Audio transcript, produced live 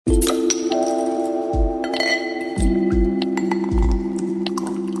Oh,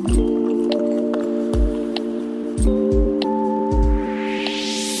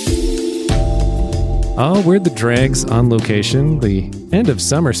 we're the Dregs on location, the end of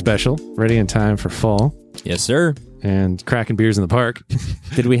summer special, ready in time for fall. Yes, sir. And cracking beers in the park.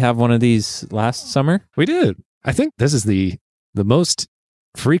 Did we have one of these last summer? We did. I think this is the most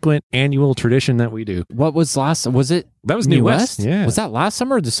frequent annual tradition that we do. What was last? Was it? That was New West. Yeah. Was that last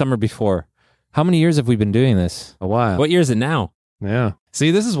summer or the summer before? How many years have we been doing this? A while. What year is it now? Yeah.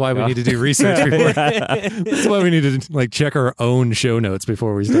 See, this is why we need to do research before. This is why we need to check our own show notes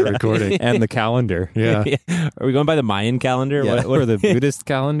before we start recording. And the calendar. Yeah. Are we going by the Mayan calendar? Yeah. Or the Buddhist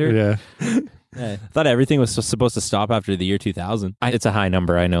calendar? Yeah. I thought everything was supposed to stop after the year 2000. It's a high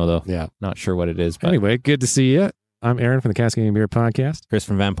number, I know, though. Yeah. Not sure what it is. But Anyway, good to see you. I'm Aaron from the Cascading Beer Podcast. Chris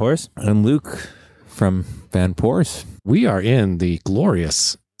from Van Poors. I'm Luke from Van Poors. We are in the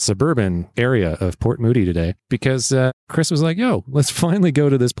glorious suburban area of Port Moody today because Chris was like, yo, let's finally go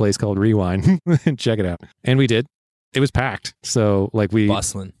to this place called Rewind and check it out. And we did. It was packed. So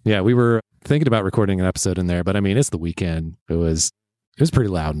Bustling. Yeah, we were thinking about recording an episode in there, but I mean, it's the weekend. It was pretty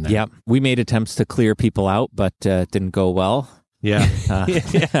loud in there. Yeah. We made attempts to clear people out, but didn't go well. Yeah.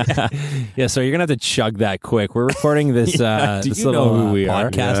 Yeah, so you're going to have to chug that quick. We're recording this, this little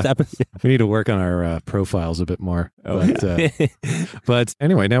podcast episode. We need to work on our profiles a bit more. But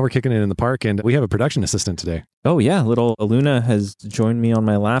anyway, now we're kicking it in the park, and we have a production assistant today. Oh, yeah. Little Aluna has joined me on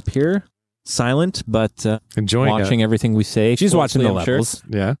my lap here. Silent, but enjoying watching everything we say. She's watching the I'm sure. levels.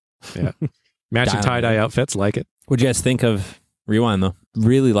 Yeah. Matching tie-dye outfits, like it. What'd you guys think of Rewind, though?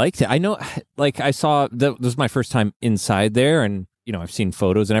 Really liked it. I know, I saw, this was my first time inside there, and, I've seen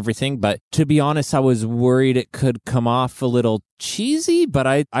photos and everything, but to be honest, I was worried it could come off a little cheesy, but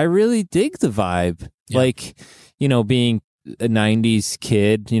I really dig the vibe. Yeah. Being a 90s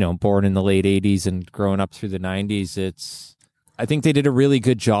kid, born in the late 80s and growing up through the 90s, I think they did a really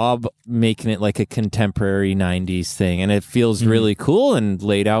good job making it like a contemporary 90s thing, and it feels really cool and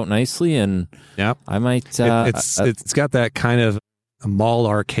laid out nicely, and yeah, I might... it's got that kind of a mall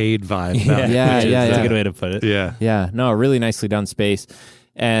arcade vibe. Yeah. That's a good way to put it. Yeah. Yeah. No, really nicely done space.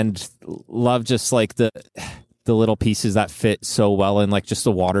 And love just like the little pieces that fit so well, and like just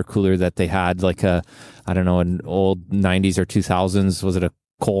the water cooler that they had, like an old 90s or 2000s. Was it a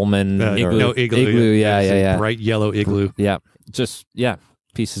Coleman? Igloo. No, Igloo. Yeah. Bright yellow Igloo. Yeah. Just,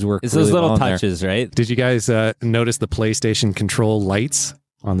 pieces work. It's really those little well touches, right? Did you guys notice the PlayStation control lights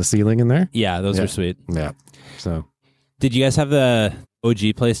on the ceiling in there? Yeah, those are sweet. Yeah. So... Did you guys have the OG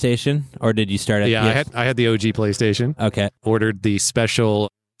PlayStation, or did you start at... Yeah, I had the OG PlayStation. Okay. Ordered the special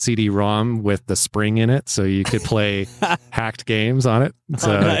CD-ROM with the spring in it, so you could play hacked games on it.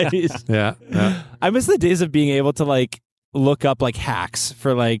 So, nice. Yeah. I miss the days of being able to look up hacks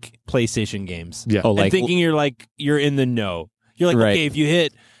for PlayStation games. Yeah. And thinking you're in the know. You're Right. Okay, if you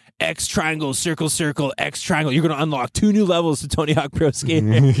hit X triangle, circle, circle, X triangle, you're going to unlock 2 new levels to Tony Hawk Pro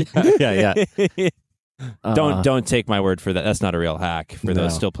Skater. Yeah. Don't take my word for that. That's not a real hack for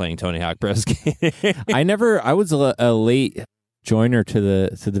those still playing Tony Hawk Pro Skater. I was a late joiner to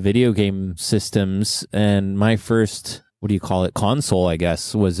the video game systems, and my first, what do you call it, console, I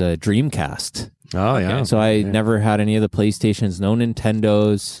guess, was a Dreamcast. Oh, yeah. So I never had any of the PlayStations, no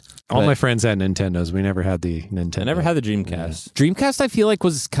Nintendos. All my friends had Nintendos. We never had the Nintendo. I never had the Dreamcast. Dreamcast, I feel like,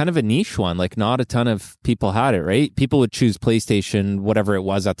 was kind of a niche one. Like, not a ton of people had it, right? People would choose PlayStation, whatever it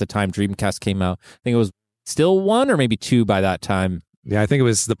was at the time Dreamcast came out. I think it was still 1 or maybe 2 by that time. Yeah, I think it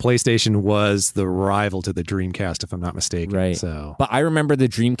was the PlayStation was the rival to the Dreamcast, if I'm not mistaken. Right. So, but I remember the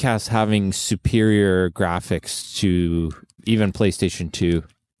Dreamcast having superior graphics to even PlayStation 2.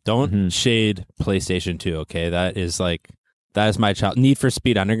 Don't shade PlayStation 2, okay? That is my child. Need for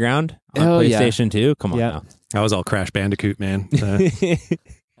Speed Underground on PlayStation 2? Come on now. I was all Crash Bandicoot, man.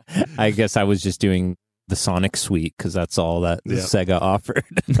 I guess I was just doing the Sonic Suite because that's all that Sega offered.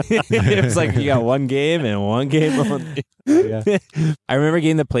 It was you got one game and one game only. I remember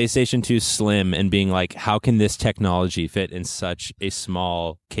getting the PlayStation 2 Slim and being like, how can this technology fit in such a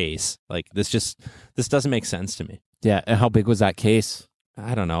small case? This doesn't make sense to me. Yeah, and how big was that case?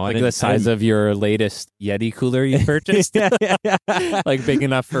 I don't know. Like the size of your latest Yeti cooler you purchased? Like big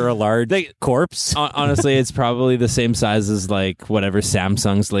enough for a large corpse? Honestly, it's probably the same size as whatever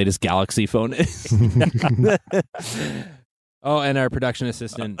Samsung's latest Galaxy phone is. Oh, and our production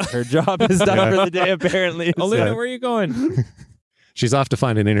assistant, her job is done for the day, apparently. Olivia, where are you going? She's off to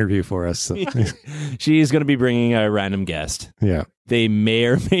find an interview for us. So. She's going to be bringing a random guest. Yeah. They may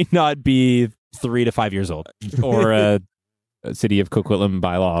or may not be 3 to 5 years old. Or a City of Coquitlam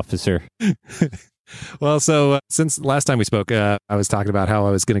bylaw officer. Well, so since last time we spoke, I was talking about how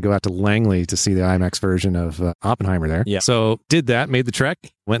I was going to go out to Langley to see the IMAX version of Oppenheimer there. Yeah. So did that, made the trek,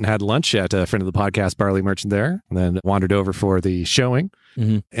 went and had lunch at a friend of the podcast, Barley Merchant there, and then wandered over for the showing.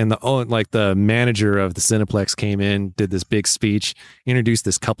 Mm-hmm. And the manager of the Cineplex came in, did this big speech, introduced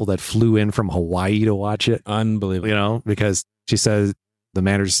this couple that flew in from Hawaii to watch it. Unbelievable. Because she said, the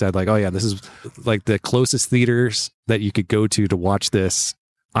manager said like, oh yeah, this is like the closest theaters that you could go to watch this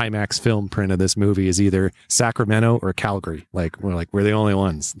IMAX film print of this movie is either Sacramento or Calgary. We're the only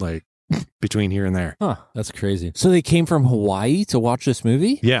ones between here and there. Huh. That's crazy. So they came from Hawaii to watch this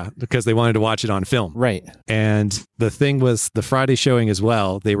movie? Yeah, because they wanted to watch it on film. Right. And the thing was, the Friday showing as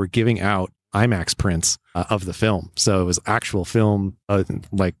well, they were giving out IMAX prints of the film. So it was actual film,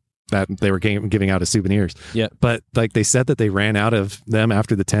 that they were giving out as souvenirs. Yeah. But they said that they ran out of them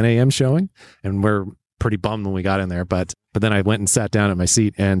after the 10 a.m. showing, and we're pretty bummed when we got in there. But then I went and sat down at my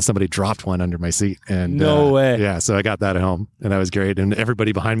seat, and somebody dropped one under my seat. And no way. Yeah, so I got that at home, and that was great. And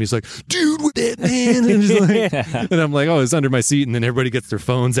everybody behind me was like, "Dude, what that man?" And, and I'm like, "Oh, it's under my seat." And then everybody gets their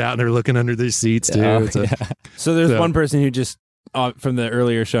phones out and they're looking under their seats too. Oh, So there's one person who just from the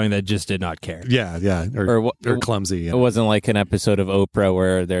earlier showing that just did not care. Yeah, or clumsy. It wasn't like an episode of Oprah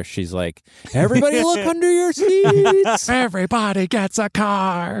where she's like, "Everybody look under your seats. Everybody gets a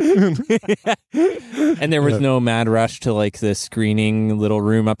car." And there was no mad rush to the screening little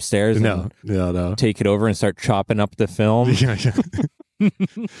room upstairs. No. Take it over and start chopping up the film. Yeah.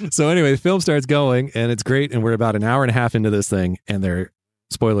 So anyway, the film starts going, and it's great. And we're about an hour and a half into this thing, and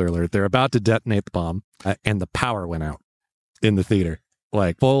spoiler alert, they're about to detonate the bomb, and the power went out in the theater,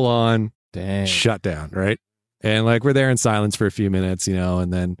 full on. Dang. Shut down, right? And we're there in silence for a few minutes,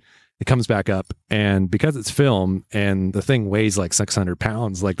 and then it comes back up. And because it's film and the thing weighs 600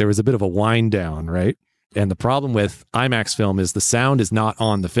 pounds, there was a bit of a wind down, right? And the problem with IMAX film is the sound is not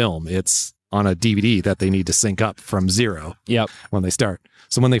on the film. It's on a DVD that they need to sync up from zero. Yep. When they start.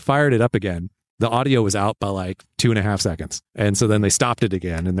 So when they fired it up again, the audio was out by 2.5 seconds. And so then they stopped it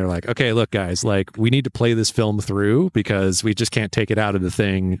again. And they're like, okay, look, guys, we need to play this film through because we just can't take it out of the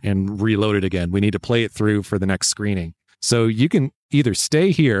thing and reload it again. We need to play it through for the next screening. So you can either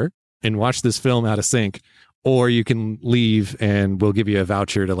stay here and watch this film out of sync, or you can leave and we'll give you a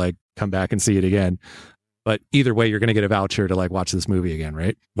voucher to come back and see it again. But either way, you're going to get a voucher to watch this movie again,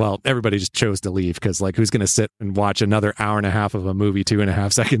 right? Well, everybody just chose to leave because who's going to sit and watch another hour and a half of a movie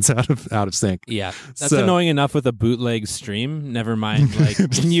 2.5 seconds out of sync? Yeah, that's annoying enough with a bootleg stream. Never mind,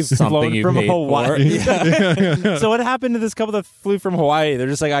 you've flown from Hawaii. Yeah. So what happened to this couple that flew from Hawaii? They're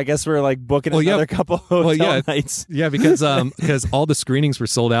just I guess we're booking another couple hotel nights. Yeah, because all the screenings were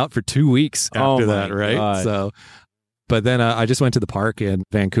sold out for 2 weeks after that, right? God. So. But then I just went to the park in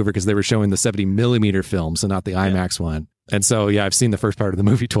Vancouver because they were showing the 70 millimeter film, so not the IMAX one. And so, I've seen the first part of the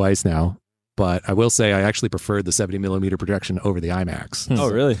movie twice now. But I will say I actually preferred the 70 millimeter projection over the IMAX.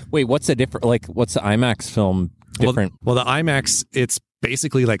 Oh, really? Wait, what's the different? What's the IMAX film different? Well, the IMAX, it's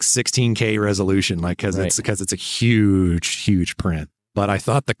basically 16K resolution, because it's a huge print. But I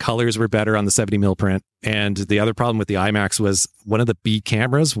thought the colors were better on the 70 mil print. And the other problem with the IMAX was one of the B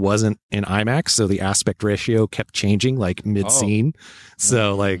cameras wasn't in IMAX. So the aspect ratio kept changing mid scene.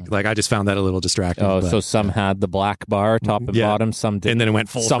 So I just found that a little distracting. Oh, so some had the black bar top and bottom, some didn't. And then it went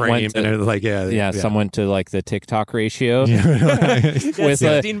full frame. And it some went to the TikTok ratio with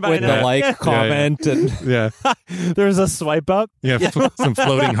the like comment. And there was a swipe up. Yeah, some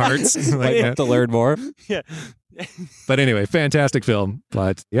floating hearts. To learn more. Yeah. But anyway, fantastic film.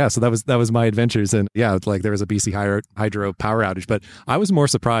 But yeah, so that was my adventures. And yeah, there was a BC Hydro power outage. But I was more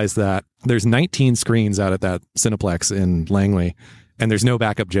surprised that there's 19 screens out at that Cineplex in Langley, and there's no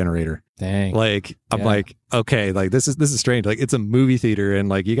backup generator. Dang. I'm okay, this is strange. It's a movie theater,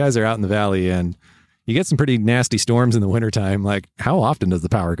 and you guys are out in the valley, and you get some pretty nasty storms in the wintertime. How often does the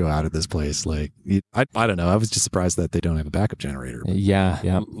power go out at this place? I don't know. I was just surprised that they don't have a backup generator.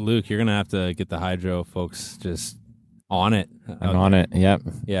 Yeah. Luke, you're going to have to get the hydro folks just on it. I'm on it. Yep.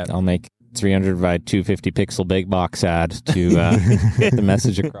 Yeah. I'll make 300 by 250 pixel big box ad to get the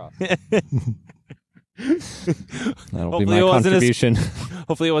message across. That'll be my contribution.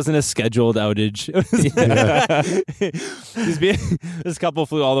 Hopefully it wasn't a scheduled outage. This couple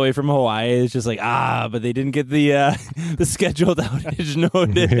flew all the way from Hawaii. It's just but they didn't get the scheduled outage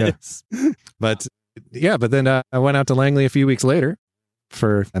notice. Yeah. But then I went out to Langley a few weeks later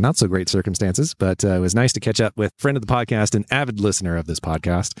for not so great circumstances, but it was nice to catch up with friend of the podcast and avid listener of this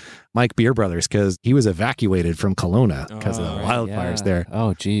podcast, Mike Beer Brothers, because he was evacuated from Kelowna because of the wildfires there.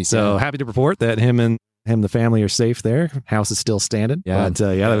 Oh, geez. So happy to report that him, the family are safe there. House is still standing. Yeah. But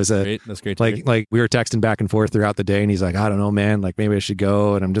that was great. That's great. We were texting back and forth throughout the day, and he's like, I don't know, man, maybe I should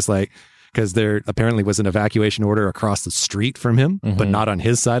go. And I'm just because there apparently was an evacuation order across the street from him, but not on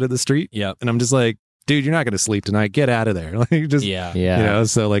his side of the street. Yep. And I'm just like, dude, you're not going to sleep tonight. Get out of there. Like, just, Yeah. Yeah. you know,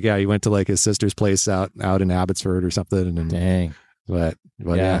 so like, yeah, he went to like his sister's place out in Abbotsford or something. And Dang. but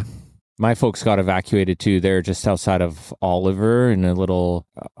yeah. My folks got evacuated too. They're just outside of Oliver in a little,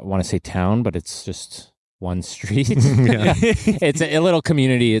 I want to say town, but it's just one street. Yeah. It's a little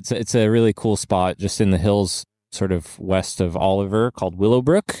community. It's a really cool spot just in the hills, sort of west of Oliver, called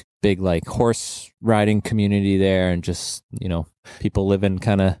Willowbrook. Big like horse riding community there, and just, you know, people living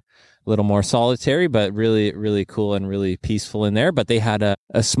kind of a little more solitary, but really, really cool and really peaceful in there. But they had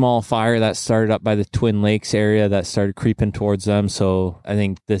a small fire that started up by the Twin Lakes area that started creeping towards them. So I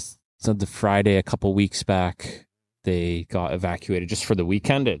think the Friday, a couple weeks back, they got evacuated just for the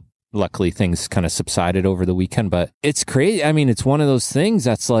weekend. Luckily, things kind of subsided over the weekend, but it's crazy. I mean, it's one of those things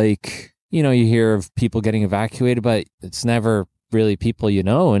that's like, you know, you hear of people getting evacuated, but it's never really people you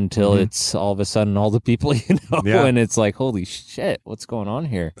know until it's all of a sudden all the people you know, and it's like, holy shit, what's going on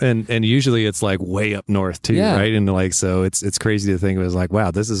here? And usually it's like way up north too, right? And like, so it's crazy to think it was like,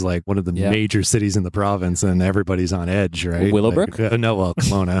 wow, this is like one of the major cities in the province, and everybody's on edge, right? Willowbrook? Like, no, well,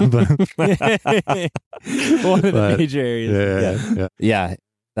 Kelowna, but one of the major areas. Yeah.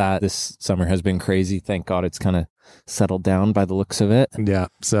 That this summer has been crazy. Thank God it's kind of settled down by the looks of it. Yeah.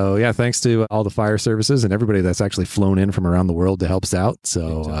 So yeah, thanks to all the fire services and everybody that's actually flown in from around the world to help us out.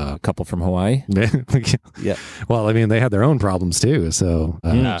 So A couple from Hawaii. Yeah. Well, I mean, they had their own problems too. So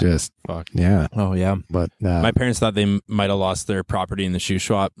just fuck. Yeah. Oh yeah. But my parents thought they might have lost their property in the shoe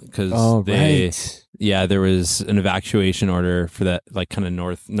swap because right. Yeah, there was an evacuation order for that, like kind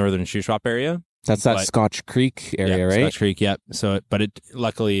of northern shoe swap area. That's that Scotch Creek area, right? Scotch Creek, yeah. So, but it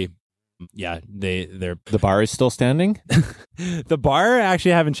luckily, yeah, they're the bar is still standing. The bar I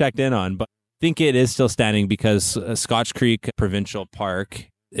actually haven't checked in on, but I think it is still standing because Scotch Creek Provincial Park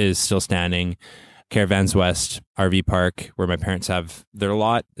is still standing. Caravans West RV Park, where my parents have their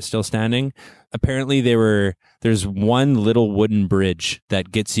lot, is still standing. Apparently, there's one little wooden bridge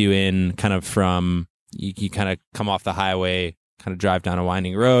that gets you in, kind of from you kind of come off the highway, kind of drive down a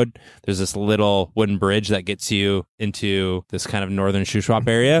winding road. There's this little wooden bridge that gets you into this kind of northern shoe swap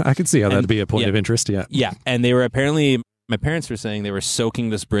area. I could see how that'd be a point of interest. Yeah. Yeah. And they were apparently, my parents were saying they were soaking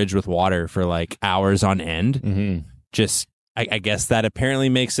this bridge with water for like hours on end. Just, I guess that apparently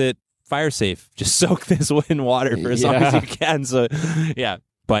makes it fire safe. Just soak this in water for as long as you can. So yeah.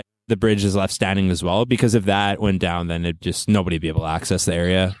 But the bridge is left standing as well, because if that went down, then nobody would be able to access the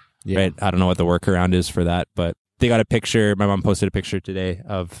area. Right. I don't know what the workaround is for that, but they got a picture. My mom posted a picture today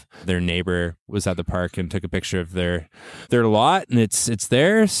of their neighbor was at the park and took a picture of their lot, and it's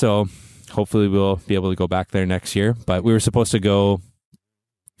there. So hopefully we'll be able to go back there next year. But we were supposed to go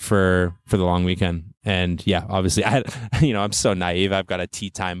for the long weekend. And yeah, obviously I'm so naive. I've got a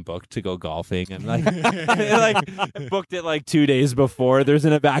tea time booked to go golfing, and I booked it like 2 days before there's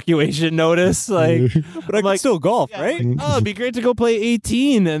an evacuation notice. Like, but I can still golf, right? Oh, it'd be great to go play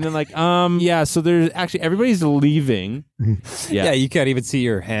 18. And then so there's actually everybody's leaving. Yeah, you can't even see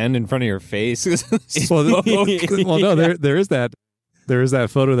your hand in front of your face. Well, no, there is that. There is that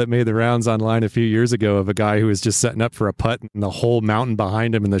photo that made the rounds online a few years ago of a guy who was just setting up for a putt, and the whole mountain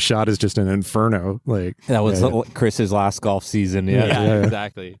behind him, and the shot is just an inferno. Like that was Chris's last golf season. Yeah,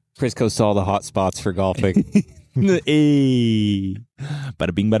 exactly. Chris goes to all the hot spots for golfing. Hey,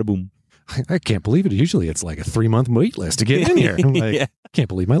 bada bing, bada boom. I can't believe it. Usually it's like a 3-month wait list to get in here. I'm like, I can't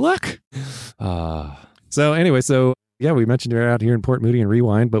believe my luck. So anyway, yeah, we mentioned you're out here in Port Moody and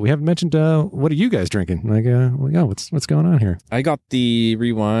Rewind, but we haven't mentioned what are you guys drinking? Like, what's going on here? I got the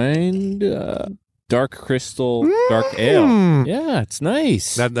Rewind Dark Crystal Dark Ale. Yeah, it's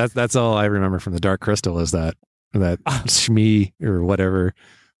nice. That's all I remember from the Dark Crystal is that Shmee or whatever.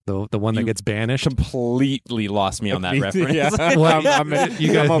 The one that gets banished. Completely lost me on that reference. Yeah. Well,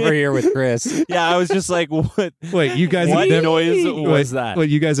 I'm over here with Chris. Yeah, I was just like, what? Wait, you guys what noise was that? Wait,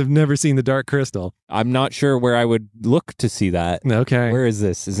 you guys have never seen the Dark Crystal? I'm not sure where I would look to see that. Okay. Where is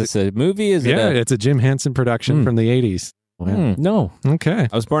this? Is this a movie? It's a Jim Henson production from the 80s. Wow. No. Okay.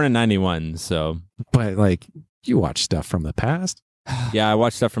 I was born in 91, so. But like, you watch stuff from the past. Yeah, I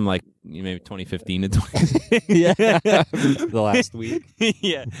watched stuff from like maybe 2015 to 20. Yeah, the last week.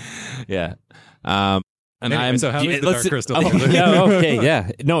 Yeah. And anyway, so how is the Dark Crystal? Okay,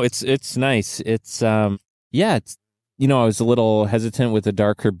 yeah. No, it's nice. It's it's I was a little hesitant with a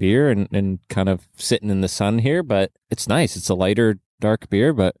darker beer and kind of sitting in the sun here, but it's nice. It's a lighter dark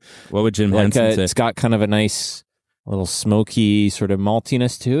beer, but what would Jim Henson say? It's got kind of a nice little smoky sort of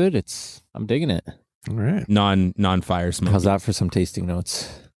maltiness to it. I'm digging it. All right. Non-fire smoke. How's that for some tasting notes?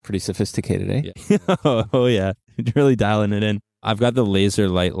 Pretty sophisticated, eh? Yeah. Oh, yeah. You're really dialing it in. I've got the laser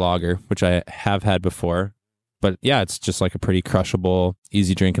light lager, which I have had before. But yeah, it's just like a pretty crushable,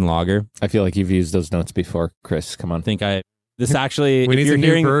 easy drinking lager. I feel like you've used those notes before, Chris. Come on. This actually, We if need you're some new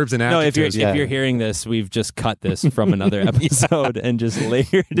hearing verbs and if adjectives. you're hearing this, we've just cut this from another episode and just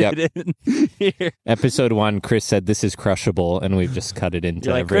layered it in here. Episode 1, Chris said this is crushable, and we've just cut it into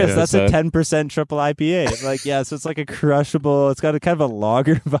You're like, every Chris, that's a episode. 10% triple IPA. I'm like, yeah, so it's like a crushable. It's got a kind of a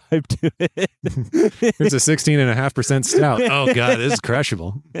lager vibe to it. Here's a 16.5% stout. Oh God, this is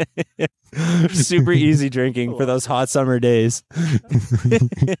crushable. Super easy drinking for those hot summer days.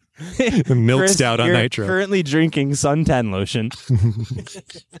 Milk Chris, stout on you're nitro. Currently drinking suntan lotion.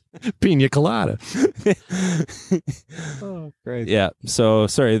 Pina colada. Oh, great. Yeah. So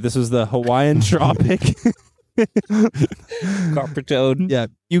sorry, this was the Hawaiian Tropic. Copper toad. Yeah.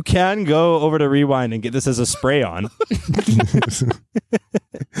 You can go over to Rewind and get this as a spray on.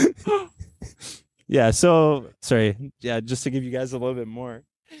 Yeah. So sorry. Yeah. Just to give you guys a little bit more.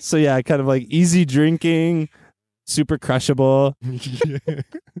 So yeah, kind of like easy drinking, super crushable.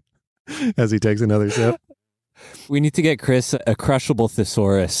 As he takes another sip. We need to get Chris a crushable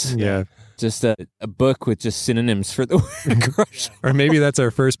thesaurus. Yeah. Just a book with just synonyms for the word crush. Or maybe that's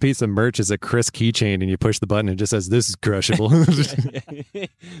our first piece of merch is a Chris keychain and you push the button and it just says, this is crushable. The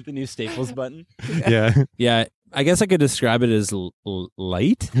new Staples button. Yeah. Yeah. I guess I could describe it as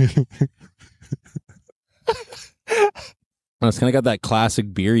light. Well, it's kind of got that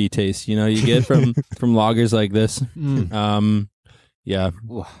classic beery taste, you get from lagers like this. Yeah.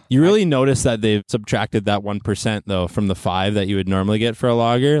 You really notice that they've subtracted that 1% though from the 5 that you would normally get for a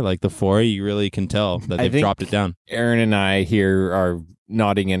lager, like the 4. You really can tell that they've dropped it down. Aaron and I here are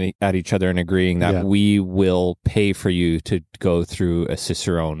nodding at each other and agreeing that we will pay for you to go through a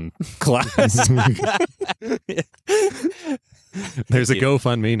Cicerone class. There's a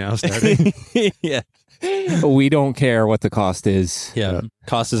GoFundMe now starting. Yeah. We don't care what the cost is. Yeah.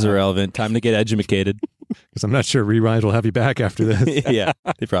 Cost is irrelevant. Time to get educated. Because I'm not sure Rewind will have you back after this. Yeah,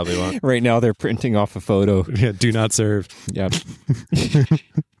 they probably won't. Right now they're printing off a photo. Yeah, do not serve. Yep.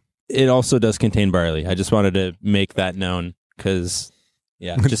 It also does contain barley. I just wanted to make that known because,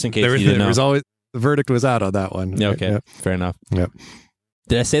 just in case you didn't know. Was always, the verdict was out on that one. Yeah, okay, Yep. fair enough. Yep.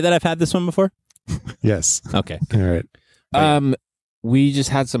 Did I say that I've had this one before? Yes. Okay. All right. We just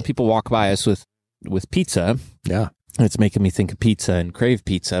had some people walk by us with pizza. Yeah. It's making me think of pizza and crave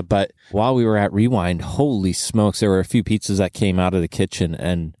pizza. But while we were at Rewind, holy smokes, there were a few pizzas that came out of the kitchen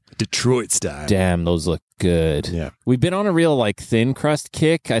and Detroit style. damn, those look good. Yeah. We've been on a real thin crust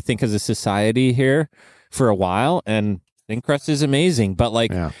kick, I think, as a society here for a while. And thin crust is amazing. But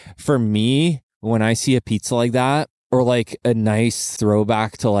for me, when I see a pizza like that, or a nice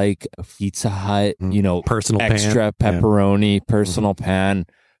throwback to a Pizza Hut, personal extra pan. pepperoni, personal pan.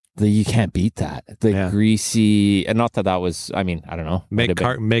 You can't beat that. Greasy, and not that was, I don't know. Make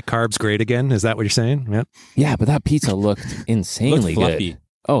carbs great again. Is that what you're saying? Yeah. Yeah, but that pizza looked insanely Looked fluffy. good.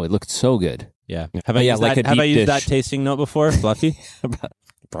 Oh, it looked so good. Yeah. Have I used that tasting note before? Fluffy?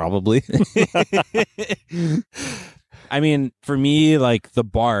 Probably. For me, the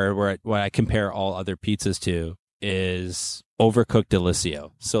bar where I compare all other pizzas to is Overcooked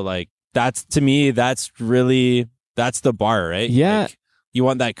Delicio. So that's, to me, that's the bar, right? Yeah. You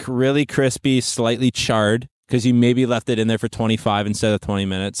want that really crispy, slightly charred, because you maybe left it in there for 25 instead of 20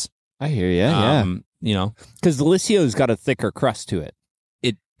 minutes. I hear you. Yeah. Because Delicio's got a thicker crust to it.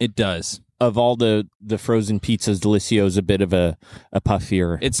 It does. Of all the frozen pizzas, Delicio's a bit of a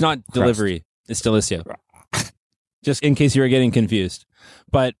puffier. It's not delivery. It's Delicio. Just in case you were getting confused.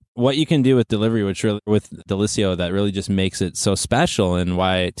 But what you can do with delivery, with Delicio, that really just makes it so special, and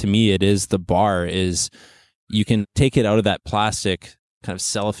why to me it is the bar, is you can take it out of that plastic kind of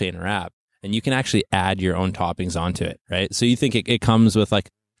cellophane wrap, and you can actually add your own toppings onto it, right? So you think it comes with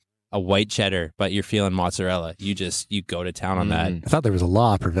a white cheddar, but you're feeling mozzarella. You go to town on that. I thought there was a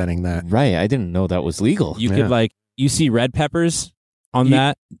law preventing that. Right. I didn't know that was legal. You could you see red peppers on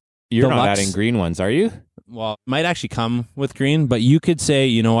that. You're not Deluxe. adding green ones, are you? Well, might actually come with green, but you could say,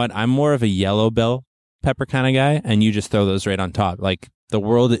 you know what, I'm more of a yellow bell pepper kind of guy, and you just throw those right on top. The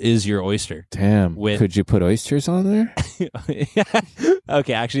world is your oyster. Damn. Could you put oysters on there?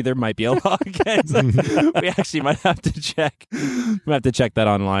 Okay, actually, there might be a law against that. We actually might have to check. We have to check that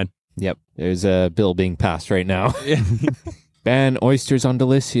online. Yep. There's a bill being passed right now. Ban oysters on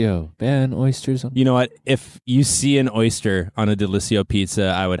Delicio. Ban oysters on... You know what? If you see an oyster on a Delicio pizza,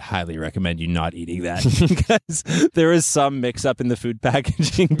 I would highly recommend you not eating that, because there is some mix-up in the food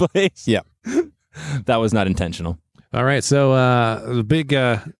packaging place. Yeah. That was not intentional. All right. So the big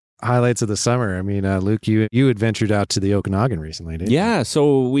highlights of the summer. I mean, Luke, you had ventured out to the Okanagan recently, didn't you? Yeah,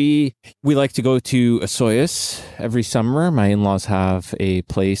 so we like to go to Osoyoos every summer. My in-laws have a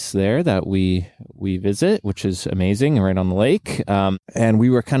place there that we visit, which is amazing, right on the lake. And we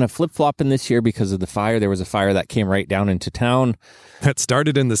were kind of flip-flopping this year because of the fire. There was a fire that came right down into town. That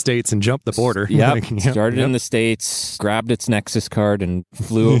started in the States and jumped the border. Started in the States, grabbed its Nexus card and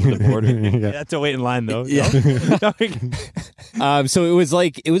flew over the border. You have to wait in line, though. Yeah. So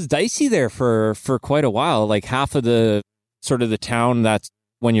it was dicey there for quite a while. Like half of the sort of the town that's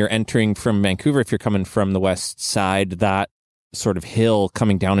when you're entering from Vancouver, if you're coming from the west side, that sort of hill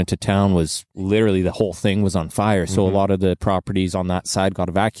coming down into town was literally the whole thing was on fire. So a lot of the properties on that side got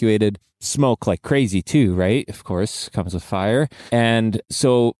evacuated. Smoke like crazy too, right? Of course, comes with fire. And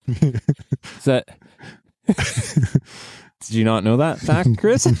so that did you not know that fact,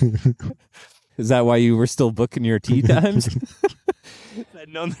 Chris? Is that why you were still booking your tea times? If I'd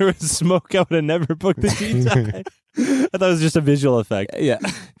known there was smoke, I would have never booked the tea time. I thought it was just a visual effect. Yeah.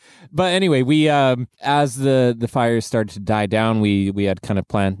 But anyway, we as the fires started to die down, we had kind of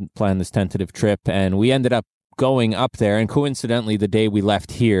planned this tentative trip, and we ended up going up there. And coincidentally, the day we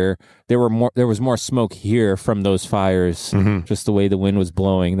left here, there was more smoke here from those fires, just the way the wind was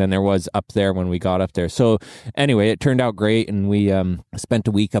blowing, than there was up there when we got up there. So anyway, it turned out great, and we spent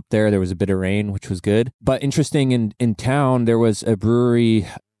a week up there. There was a bit of rain, which was good. But interesting, in town, there was a brewery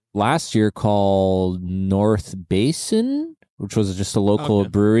last year called North Basin, which was just a local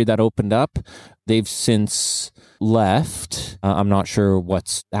brewery that opened up. They've since left. I'm not sure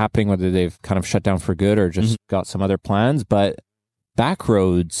what's happening, whether they've kind of shut down for good or just got some other plans, but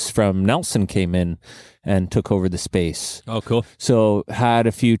Backroads from Nelson came in and took over the space. Oh, cool. So had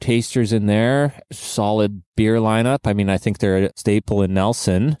a few tasters in there, solid beer lineup. I mean, I think they're a staple in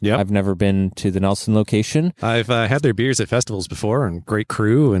Nelson. Yep. I've never been to the Nelson location. I've had their beers at festivals before and great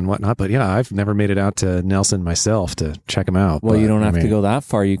crew and whatnot, but yeah, I've never made it out to Nelson myself to check them out. Well, but, you don't have to go that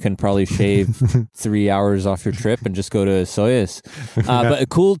far. You can probably shave 3 hours off your trip and just go to Soyuz. But a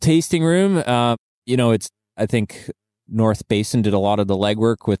cool tasting room. I think North Basin did a lot of the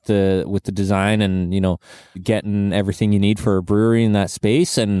legwork with the design and, getting everything you need for a brewery in that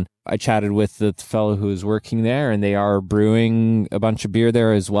space. And I chatted with the fellow who was working there, and they are brewing a bunch of beer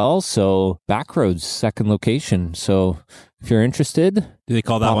there as well. So Backroads, second location. So if you're interested, do they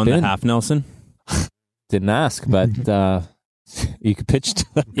call that one the Half Nelson? Didn't ask, but you could pitch to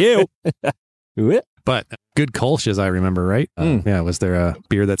them. You. But good Kolsch, as I remember, right? Yeah, was there a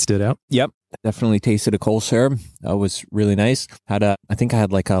beer that stood out? Yep. Definitely tasted a Kolsch. That was really nice. I think I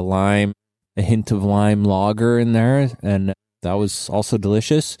had like a hint of lime lager in there, and that was also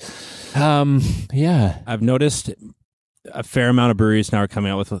delicious. Yeah. I've noticed a fair amount of breweries now are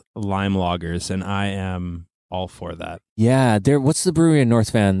coming out with lime lagers, and I am all for that. Yeah. What's the brewery in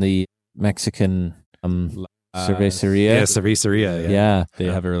North Van? The Mexican Cerveceria. Yeah, Cerveceria. Yeah. They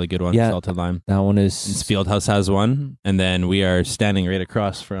have a really good one. Yeah. Salted lime. That one is... Fieldhouse has one. And then we are sitting right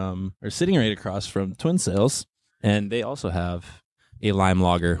across from Twin Sails. And they also have a lime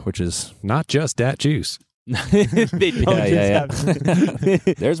lager, which is... Not just Dat Juice. They don't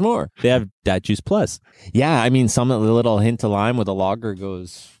have... There's more. They have Dat Juice Plus. Yeah, I mean, a little hint of lime with a lager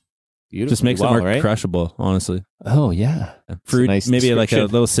goes beautiful. Just makes it more crushable, honestly. Oh, yeah. Fruit, nice maybe like a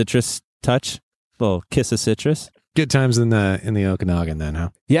little citrus touch. Little kiss of citrus. Good times in the Okanagan then, huh?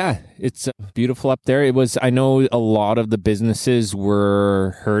 Yeah, it's beautiful up there. I know a lot of the businesses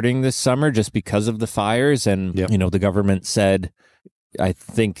were hurting this summer just because of the fires, and the government said, I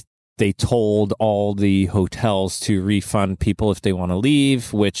think they told all the hotels to refund people if they want to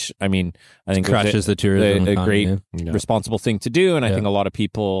leave, which I think crushes the tourism. A great responsible thing to do, and I think a lot of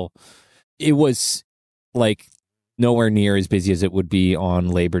people. It was like nowhere near as busy as it would be on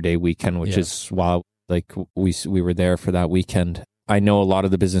Labor Day weekend, which is why we were there for that weekend. I know a lot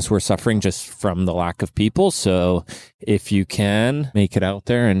of the business were suffering just from the lack of people. So if you can make it out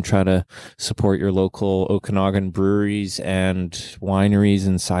there and try to support your local Okanagan breweries and wineries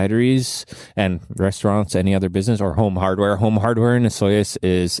and cideries and restaurants, any other business, or Home Hardware. Home Hardware in Osoyoos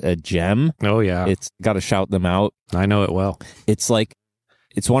is a gem. Oh yeah. It's got to shout them out. I know it well. It's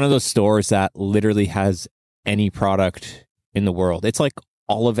one of those stores that literally has any product in the world. It's like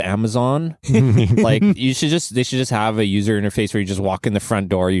all of Amazon. Like they should just have a user interface where you just walk in the front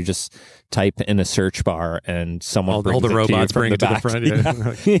door, you just type in a search bar, and someone all the robots bring it to the front.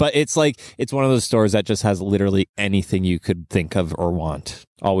 Yeah. But it's one of those stores that just has literally anything you could think of or want.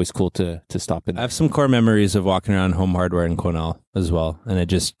 Always cool to stop in. I have some core memories of walking around Home Hardware in Quesnel as well,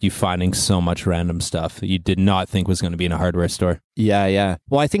 and you finding so much random stuff that you did not think was going to be in a hardware store. Yeah.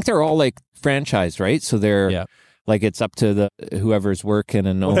 Well, I think they're all like franchised, right? So they're Like it's up to the whoever's working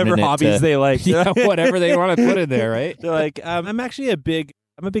and Whatever owning it hobbies they like. yeah, whatever they want to put in there, right? They're like, I'm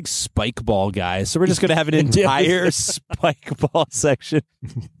a big spike ball guy, so we're just gonna have an entire spike ball section.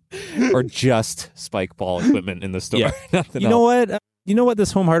 Or just spike ball equipment in the store. Yeah. Nothing You know what? You know what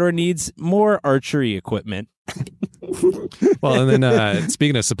this home hardware needs? More archery equipment. Well, and then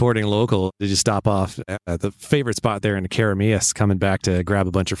speaking of supporting local, did you stop off at the favorite spot there in Caramias, coming back to grab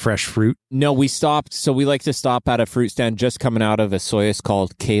a bunch of fresh fruit? No, we stopped. So we like to stop at a fruit stand just coming out of a Soyuz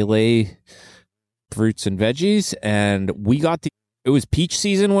called Kale Fruits and Veggies. And we got it was peach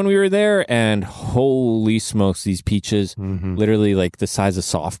season when we were there. And holy smokes, these peaches, literally like the size of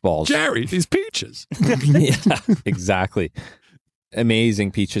softballs. Jerry, these peaches. Yeah, exactly.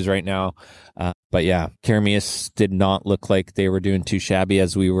 Amazing peaches right now. But yeah, Caramias did not look like they were doing too shabby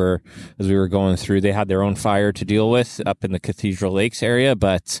as we were going through. They had their own fire to deal with up in the Cathedral Lakes area,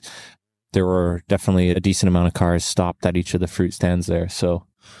 but there were definitely a decent amount of cars stopped at each of the fruit stands there. So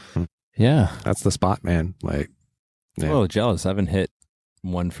yeah, That's the spot, man. Like, yeah. Oh, jealous. I haven't hit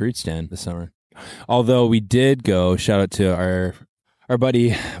one fruit stand this summer. Although we did go, shout out to our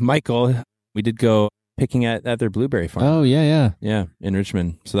buddy Michael, we did go picking at their blueberry farm. Oh yeah. Yeah, in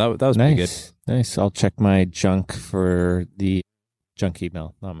Richmond. So that was Nice. pretty good. Nice. I'll check my junk for the junk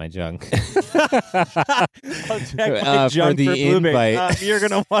email, not my junk. I'll check my junk for the for blueberry. invite. You're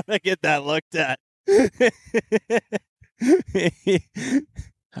going to want to get that looked at.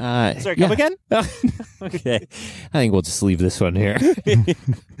 Sorry, come again? Okay. I think we'll just leave this one here.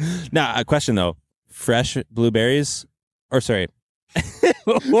 Now, a question though. Fresh blueberries, or sorry,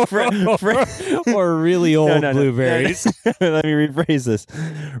 or really old No. blueberries. Let me rephrase this.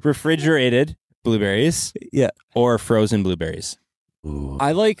 Refrigerated blueberries, Yeah. or frozen blueberries.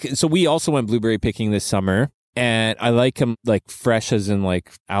 I like, so we also went blueberry picking this summer, and I like them like fresh as in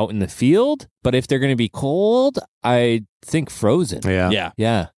like out in the field. But if they're going to be cold, I think frozen. Yeah.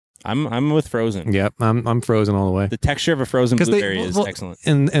 Yeah. I'm with frozen. Yep. I'm frozen all the way. The texture of a frozen 'Cause blueberry is excellent.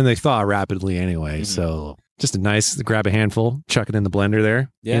 And they thaw rapidly anyway. So just a nice, grab a handful, chuck it in the blender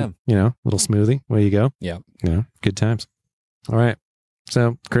there. Yeah. And, little smoothie. Away you go. Yeah. Good times. All right.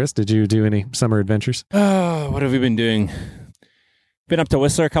 So, Chris, did you do any summer adventures? Oh, what have we been doing? Been up to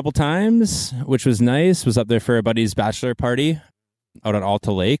Whistler a couple times, which was nice. Was up there for a buddy's bachelor party out on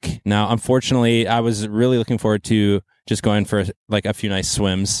Alta Lake. Now, unfortunately, I was really looking forward to just going for like a few nice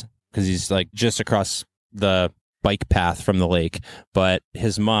swims because he's like just across the bike path from the lake. But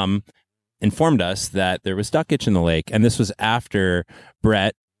his mom informed us that there was duckage in the lake. And this was after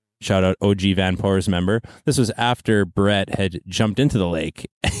Brett, shout out OG Van Poor's member. This was after Brett had jumped into the lake.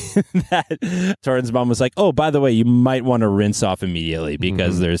 That Torrin's mom was like, oh, by the way, you might want to rinse off immediately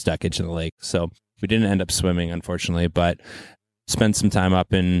because there's duckage in the lake. So we didn't end up swimming, unfortunately, but spent some time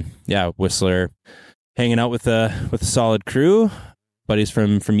up in, Whistler, hanging out with a solid crew, buddies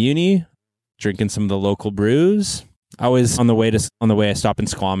from uni, drinking some of the local brews. I was on the way I stop in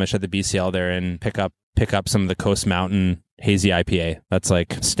Squamish at the BCL there and pick up some of the Coast Mountain hazy IPA. That's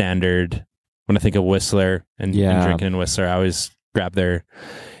like standard when I think of Whistler and drinking in Whistler. I always grab their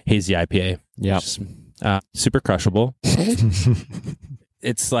hazy IPA. Yeah. Super crushable.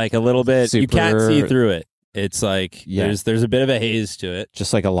 It's like a little bit, you can't see through it. It's like there's a bit of a haze to it.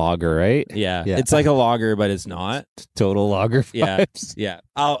 Just like a lager, right? Yeah. It's like a lager, but it's not. Total lager vibes. Yeah.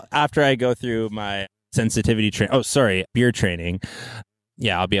 After I go through my sensitivity beer training.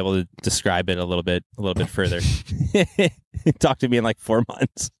 Yeah, I'll be able to describe it a little bit further. Talk to me in like 4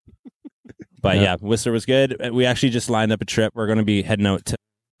 months. But yeah, Whistler was good. We actually just lined up a trip. We're going to be heading out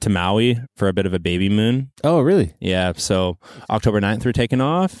to Maui for a bit of a baby moon. Oh, really? Yeah. So October 9th, we're taking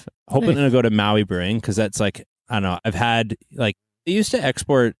off. Hoping to go to Maui Brewing because that's like, I don't know. I've had like, they used to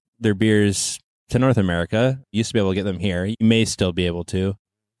export their beers to North America. Used to be able to get them here. You may still be able to.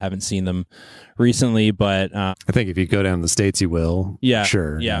 Haven't seen them recently, but I think if you go down to the States, you will. Yeah,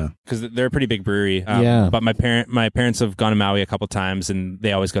 sure. Yeah, because they're a pretty big brewery. But my parents have gone to Maui a couple times, and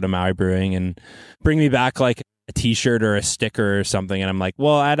they always go to Maui Brewing and bring me back like a T-shirt or a sticker or something. And I'm like,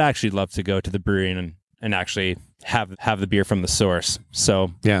 well, I'd actually love to go to the brewery and actually have the beer from the source.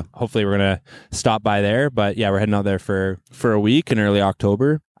 So yeah, hopefully we're gonna stop by there. But yeah, we're heading out there for a week in early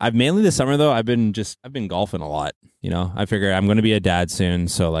October. I've mainly this summer though. I've been golfing a lot. I figure I'm going to be a dad soon,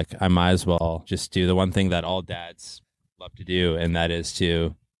 so like I might as well just do the one thing that all dads love to do, and that is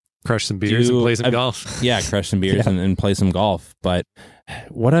to crush some beers and play some golf. Yeah, crush some beers and play some golf. But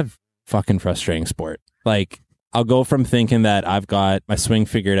what a fucking frustrating sport. Like I'll go from thinking that I've got my swing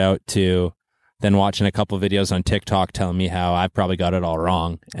figured out to then watching a couple of videos on TikTok telling me how I've probably got it all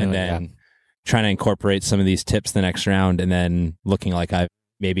wrong, and then trying to incorporate some of these tips the next round, and then looking like I've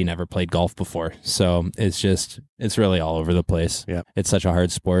maybe never played golf before. So it's really all over the place. Yeah. It's such a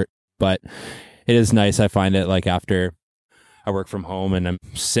hard sport, but it is nice. I find it like after I work from home and I'm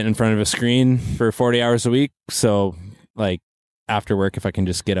sitting in front of a screen for 40 hours a week. So like after work, if I can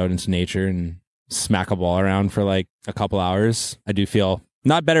just get out into nature and smack a ball around for like a couple hours, I do feel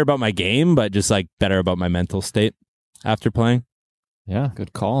not better about my game, but just like better about my mental state after playing. Yeah,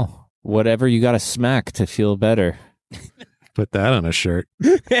 good call. Whatever you got to smack to feel better. Put that on a shirt.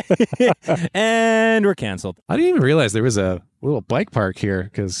 And we're canceled. I didn't even realize there was a little bike park here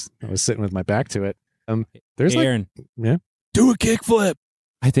because I was sitting with my back to it. There's Hey, Aaron, Do a kickflip.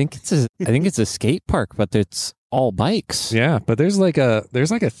 I think it's a skate park, but it's all bikes. yeah, but there's like a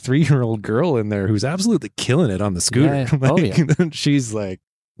 3-year-old girl in there who's absolutely killing it on the scooter. Yeah. Oh, yeah. She's like,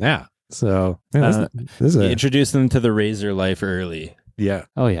 yeah. So yeah, this is you a, introduced them to the razor life early. yeah.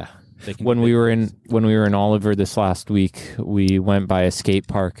 Oh yeah. They can When get we big were boys. in Oliver this last week, we went by a skate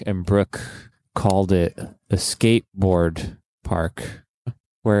park, and Brooke called it a skateboard park.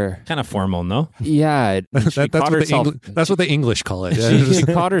 Where Kind of formal, no? yeah, she caught herself. That's what the English call it. She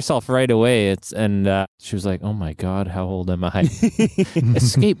caught herself right away. She was like, "Oh my god, how old am I?" A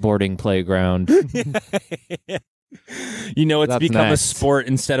skateboarding playground. You know, it's That's become next. a sport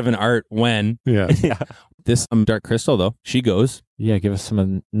instead of an art when yeah. this Dark Crystal, though, she goes. Yeah, give us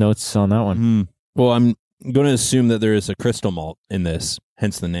some notes on that one. Well, I'm going to assume that there is a crystal malt in this,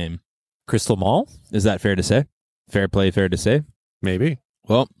 hence the name. Crystal Mall. Is that fair to say? Fair play, fair to say? Maybe.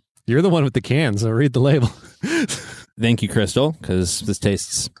 Well, You're the one with the can, so read the label. thank you, Crystal, because this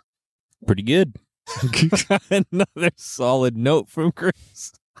tastes pretty good. Another solid note from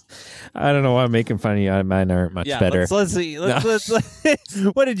Chris. I don't know why I'm making fun of you. Mine aren't much better. Let's see. Let's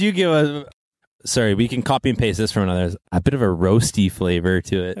what did you give us? Sorry, we can copy and paste this from another. A bit of a roasty flavor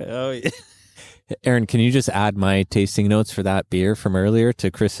to it. Oh, yeah. Aaron, can you just add my tasting notes for that beer from earlier to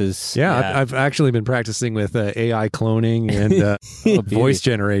Chris's? Yeah, Yeah. I've actually been practicing with AI cloning and voice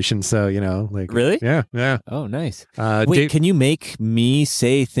generation. So, like. Really? Yeah, yeah. Oh, nice. Dave- Wait, can you make me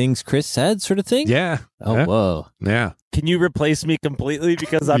say things Chris said, sort of thing? yeah. Oh, yeah. whoa. Yeah. Can you replace me completely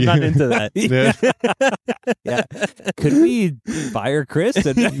because I'm not into that? Yeah. Yeah. Could we fire Chris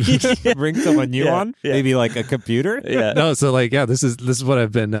and bring someone new Yeah, on? yeah. Maybe like a computer? Yeah. No, so like, yeah, this is what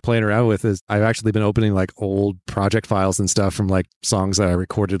I've been playing around with. Is I've actually been opening like old project files and stuff from like songs that I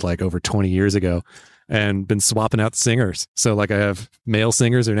recorded like over 20 years ago, and been swapping out singers. So like, I have male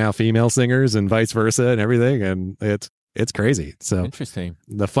singers are now female singers, and vice versa, and everything, and it's crazy. So Interesting.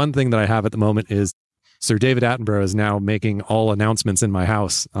 the fun thing that I have at the moment is Sir David Attenborough is now making all announcements in my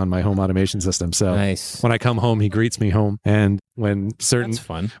house on my home automation system. So Nice. when I come home, he greets me home, and when That's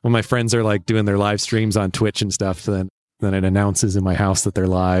fun. when my friends are like doing their live streams on Twitch and stuff, then it announces in my house that they're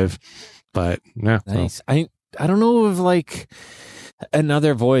live. But yeah, so- Nice. I don't know of like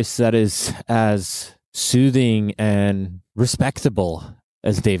another voice that is as soothing and respectable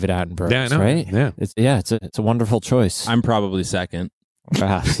as David Attenborough. Yeah, I know. Right? Yeah. It's a wonderful choice. I'm probably second.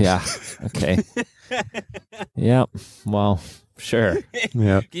 Perhaps, yeah. Okay. Yeah. Well, sure.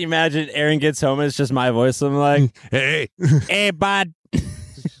 Yeah. Can you imagine Aaron gets home and it's just my voice? I'm like, Hey. hey, bud.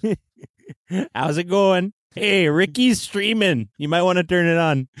 How's it going? Hey, Ricky's streaming. You might want to turn it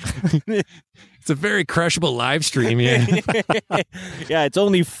on. It's a very crushable live stream. Yeah. Yeah, it's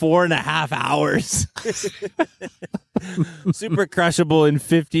only 4.5 hours. Super crushable in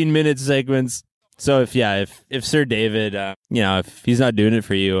 15-minute segments. So if Sir David, if he's not doing it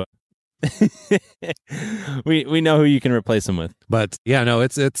for you, we know who you can replace him with. But yeah, no,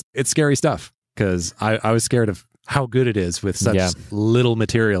 it's scary stuff, because I was scared of how good it is with such little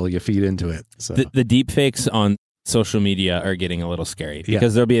material you feed into it. So The deep fakes on social media are getting a little scary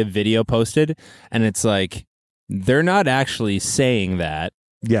because there'll be a video posted and it's like they're not actually saying that,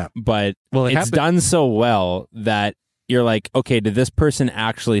 yeah, but well, it's done so well that you're like, okay, did this person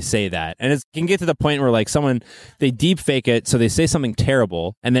actually say that? And it can get to the point where like they deep fake it, so they say something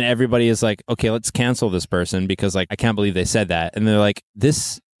terrible, and then everybody is like, okay, let's cancel this person because like I can't believe they said that, and they're like,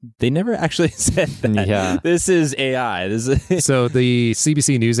 they never actually said that. Yeah. This is AI. So the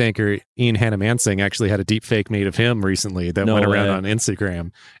CBC News anchor Ian Hannah-Mansing actually had a deep fake made of him recently that went around on Instagram,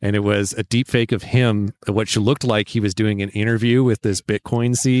 and it was a deep fake of him, what looked like he was doing an interview with this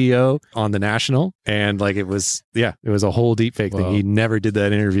Bitcoin CEO on the National, and like it was a whole deep fake thing. He never did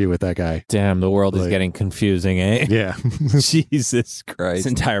that interview with that guy. Damn, the world is Like- getting confusing, eh? Yeah. Jesus This Christ.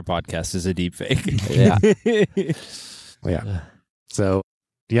 entire podcast is a deep fake. Yeah. Yeah. So,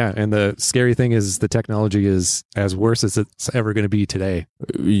 yeah. And the scary thing is the technology is as worse as it's ever going to be today.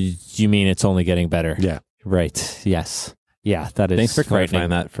 You mean it's only getting better? Yeah. Right. Yes. Yeah, that is Thanks for clarifying frightening.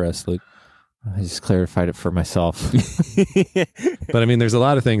 that for us, Luke. I just clarified it for myself. But I mean, there's a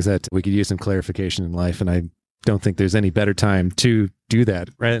lot of things that we could use some clarification in life, and I don't think there's any better time to do that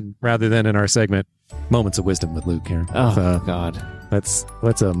rather than in our segment, Moments of Wisdom with Luke here. Oh, God.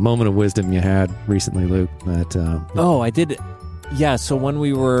 What's a moment of wisdom you had recently, Luke? I did. Yeah, so when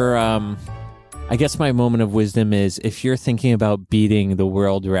we were, I guess my moment of wisdom is if you're thinking about beating the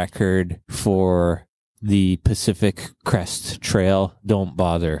world record for the Pacific Crest Trail, don't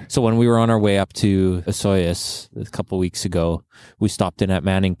bother. So when we were on our way up to Osoyoos a couple weeks ago, we stopped in at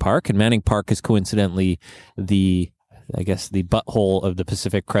Manning Park, and Manning Park is coincidentally the butthole of the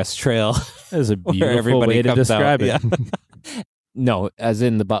Pacific Crest Trail. That is a beautiful way to describe it. Yeah. No, as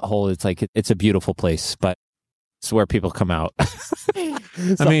in the butthole, it's like it's a beautiful place, but it's where people come out.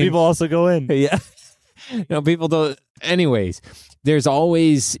 Some people also go in. Yeah. People don't. Anyways, there's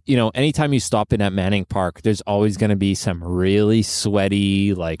always, anytime you stop in at Manning Park, there's always going to be some really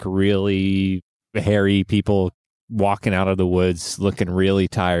sweaty, like really hairy people walking out of the woods looking really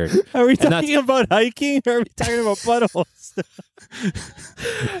tired. Are we talking about hiking or are we talking about buttholes?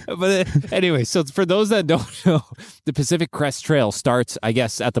 But anyway, so for those that don't know, the Pacific Crest Trail starts, I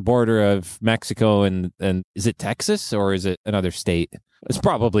guess, at the border of Mexico and is it Texas or is it another state? It's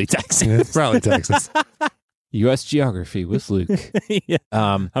probably Texas. It's probably Texas. U.S. geography with Luke. Yeah.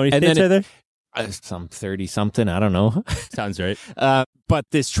 How many states are there? Some 30 something. I don't know. Sounds right. But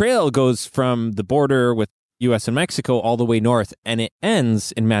this trail goes from the border with U.S. and Mexico all the way north, and it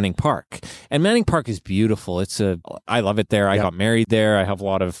ends in Manning Park. And Manning Park is beautiful. I love it there. I got married there. I have a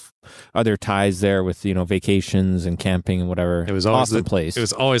lot of other ties there with, vacations and camping and whatever. It was always awesome place. It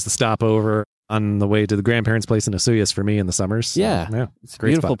was always the stopover on the way to the grandparents' place in Osoyoos for me in the summers. So, yeah, it's a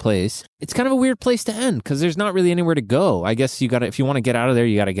beautiful place. It's kind of a weird place to end because there's not really anywhere to go. I guess if you want to get out of there,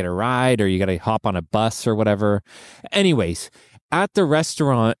 you got to get a ride or you got to hop on a bus or whatever. Anyways, at the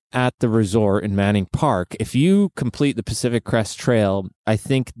restaurant at the resort in Manning Park, if you complete the Pacific Crest Trail, I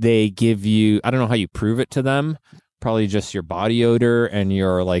think they give you, I don't know how you prove it to them, probably just your body odor and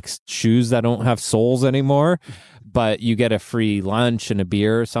your like shoes that don't have soles anymore, but you get a free lunch and a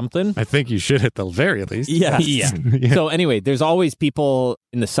beer or something. I think you should at the very least. Yeah. So anyway, there's always people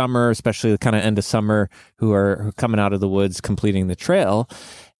in the summer, especially the kind of end of summer, who are coming out of the woods completing the trail.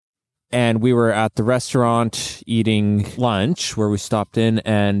 And we were at the restaurant eating lunch where we stopped in,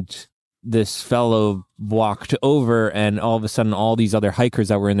 and this fellow walked over, and all of a sudden all these other hikers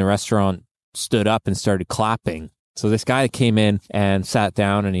that were in the restaurant stood up and started clapping. So this guy came in and sat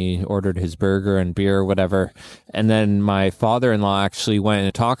down and he ordered his burger and beer or whatever. And then my father-in-law actually went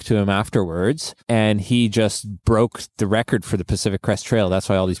and talked to him afterwards, and he just broke the record for the Pacific Crest Trail. That's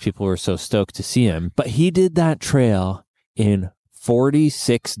why all these people were so stoked to see him. But he did that trail in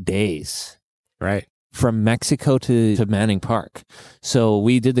 46 days. Right. From Mexico to Manning Park. So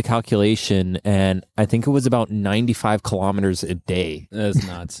we did the calculation, and I think it was about 95 kilometers a day. That's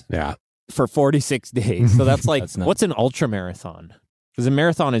nuts. Yeah. For 46 days. So that's like, what's an ultra marathon? Because a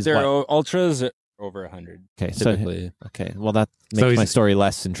marathon is ultras over 100. Okay, typically. Well, that makes my story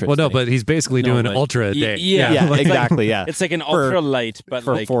less interesting. Well, no, but he's basically doing an ultra a day. Yeah, exactly. Yeah, it's like an ultra light, but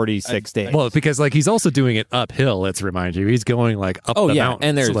for 46 days. Well, because like he's also doing it uphill. Let's remind you, he's going like up the mountains.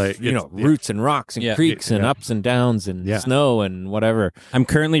 And there's like, roots and rocks and creeks and ups and downs and snow and whatever. I'm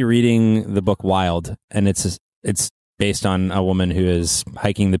currently reading the book Wild, and it's based on a woman who is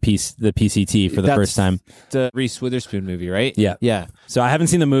hiking the PCT for the first time. The Reese Witherspoon movie, right? Yeah. So I haven't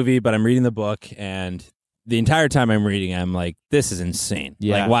seen the movie, but I'm reading the book, and the entire time I'm reading, I'm like, this is insane.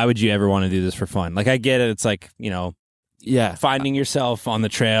 Yeah. Like, why would you ever want to do this for fun? Like, I get it. It's like, finding yourself on the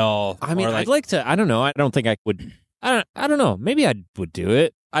trail. I mean, I'd like to, I don't know. I don't think I would, I don't know. Maybe I would do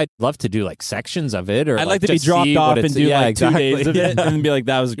it. I'd love to do like sections of it, or I'd like to be dropped off and do 2 days of it and be like,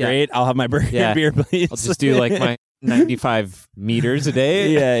 that was great. I'll have my burger and beer, please. I'll just do like my 95 meters a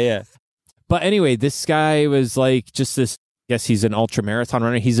day. Yeah. But anyway, this guy was like just this, I guess he's an ultra marathon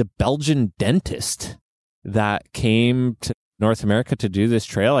runner. He's a Belgian dentist that came to North America to do this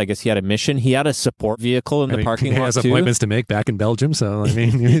trail. I guess he had a mission. He had a support vehicle in the parking lot too. He has appointments to make back in Belgium, so I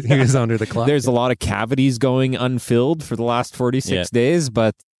mean, he was under the clock. There's a lot of cavities going unfilled for the last 46 days,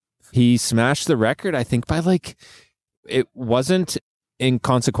 but he smashed the record, I think, by like, it wasn't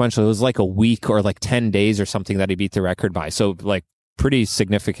inconsequential. It was like a week or like 10 days or something that he beat the record by. So like pretty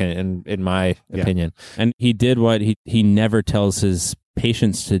significant in my opinion. And he did what he never tells his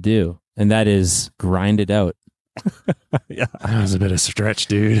patients to do, and that is grind it out. Yeah, that was a bit of a stretch,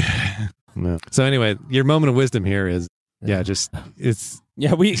 dude. No. So anyway, your moment of wisdom here is, sorry,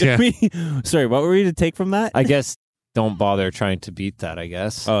 what were we to take from that? I guess don't bother trying to beat that, I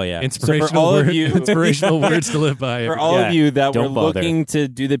guess. Oh yeah, Inspirational, so for all of you, inspirational words to live by. for all of you that were don't bother. looking to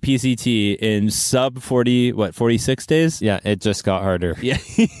do the PCT in sub 46 days. Yeah, it just got harder. Yeah,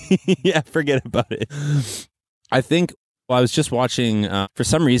 yeah, forget about it. I think. Well, I was just watching. For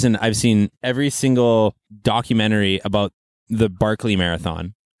some reason, I've seen every single documentary about the Barkley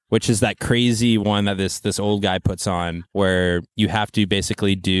Marathon, which is that crazy one that this old guy puts on, where you have to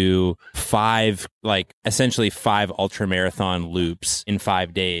basically do essentially five ultra marathon loops in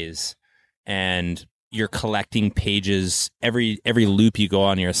 5 days, and you're collecting pages. Every loop you go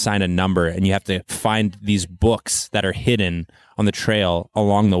on, you're assigned a number, and you have to find these books that are hidden on the trail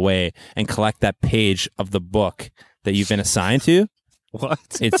along the way and collect that page of the book that you've been assigned to.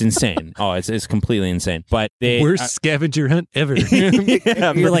 What? It's insane. Oh, it's completely insane. But Worst scavenger hunt ever. yeah,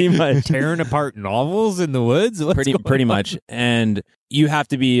 You're pretty like much. tearing apart novels in the woods? What's Pretty going on? much. And you have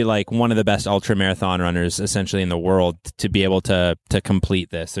to be like one of the best ultra marathon runners essentially in the world to be able to complete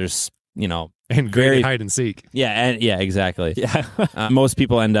this. There's, and great hide and seek. yeah, exactly. Yeah. Most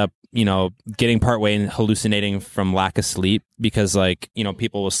people end up, getting partway and hallucinating from lack of sleep because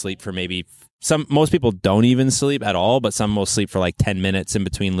people will sleep for maybe most people don't even sleep at all, but some will sleep for like 10 minutes in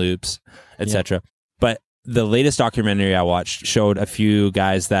between loops, etc. But the latest documentary I watched showed a few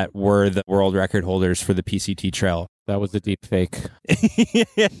guys that were the world record holders for the PCT trail. That was a deep fake.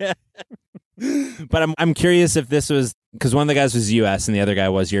 But I'm curious if this was, because one of the guys was US and the other guy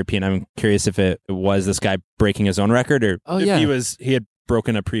was European. I'm curious if it was this guy breaking his own record, or if he had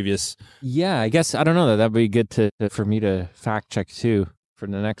broken a previous. Yeah, I guess, I don't know. That'd be good for me to fact check too for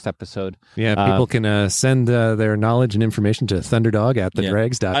the next episode. Yeah, people can send their knowledge and information to Thunderdog at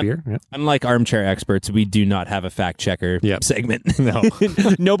thedregs.beer. Yeah. Unlike armchair experts, we do not have a fact checker segment. No.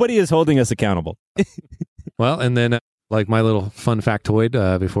 Nobody is holding us accountable. Well, and then like my little fun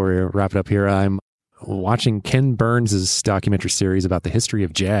factoid before we wrap it up here, I'm watching Ken Burns' documentary series about the history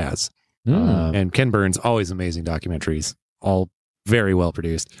of jazz. And Ken Burns, always amazing documentaries, all very well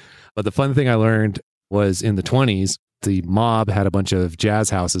produced. But the fun thing I learned was in the 1920s, the mob had a bunch of jazz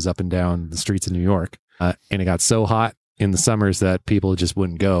houses up and down the streets of New York. And it got so hot in the summers that people just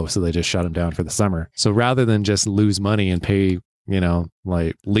wouldn't go. So they just shut them down for the summer. So rather than just lose money and pay,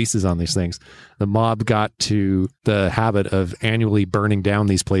 like leases on these things, the mob got to the habit of annually burning down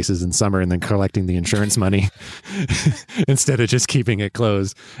these places in summer and then collecting the insurance money instead of just keeping it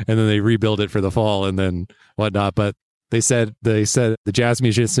closed. And then they rebuild it for the fall and then whatnot. But they said the jazz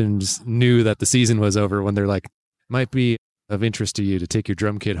musicians knew that the season was over when they're like, might be of interest to you to take your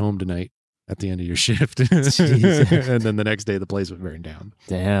drum kit home tonight at the end of your shift. And then the next day the place would burn down.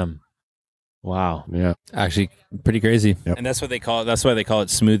 Damn. Wow. Yeah. Actually, pretty crazy. Yep. And that's what they call it. That's why they call it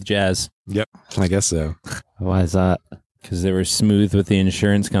smooth jazz. Yep. I guess so. Why is that? Because they were smooth with the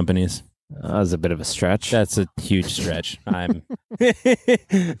insurance companies. That was a bit of a stretch. That's a huge stretch.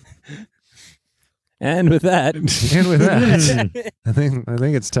 And with that, I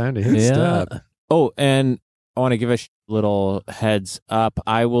think it's time to hit stop. Oh, and I want to give a little heads up.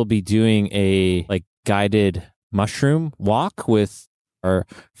 I will be doing a guided mushroom walk with our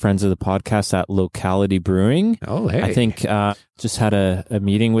friends of the podcast at Locality Brewing. Oh, hey. I think just had a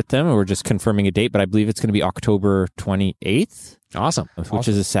meeting with them and we're just confirming a date, but I believe it's going to be October 28th. Awesome. Which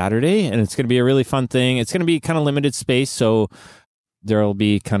is a Saturday, and it's going to be a really fun thing. It's going to be kind of limited space, so there will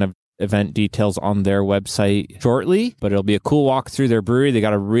be kind of event details on their website shortly, but it'll be a cool walk through their brewery. They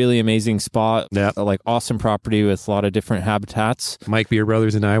got a really amazing spot, awesome property with a lot of different habitats. Mike Beer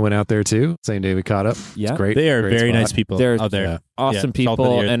Brothers and I went out there too. Same day we caught up. Yeah, it's great. They are great very spot. nice people. They're out there. Awesome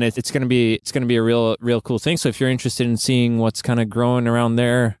people, and it's going to be a real cool thing. So if you're interested in seeing what's kind of growing around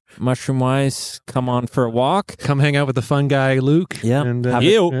there, mushroom wise, come on for a walk. Come hang out with the fun guy Luke. Yeah, and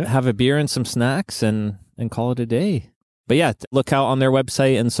have a beer and some snacks, and call it a day. But yeah, look out on their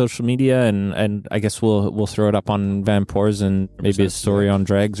website and social media, and I guess we'll throw it up on Van Poors and maybe a story on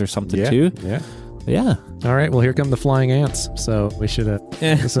Dregs or something too. Yeah. Yeah. All right. Well, here come the flying ants. So we should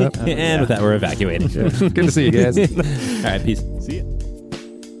this up. And with that, we're evacuating. Yeah. Good to see you guys. All right. Peace. See ya.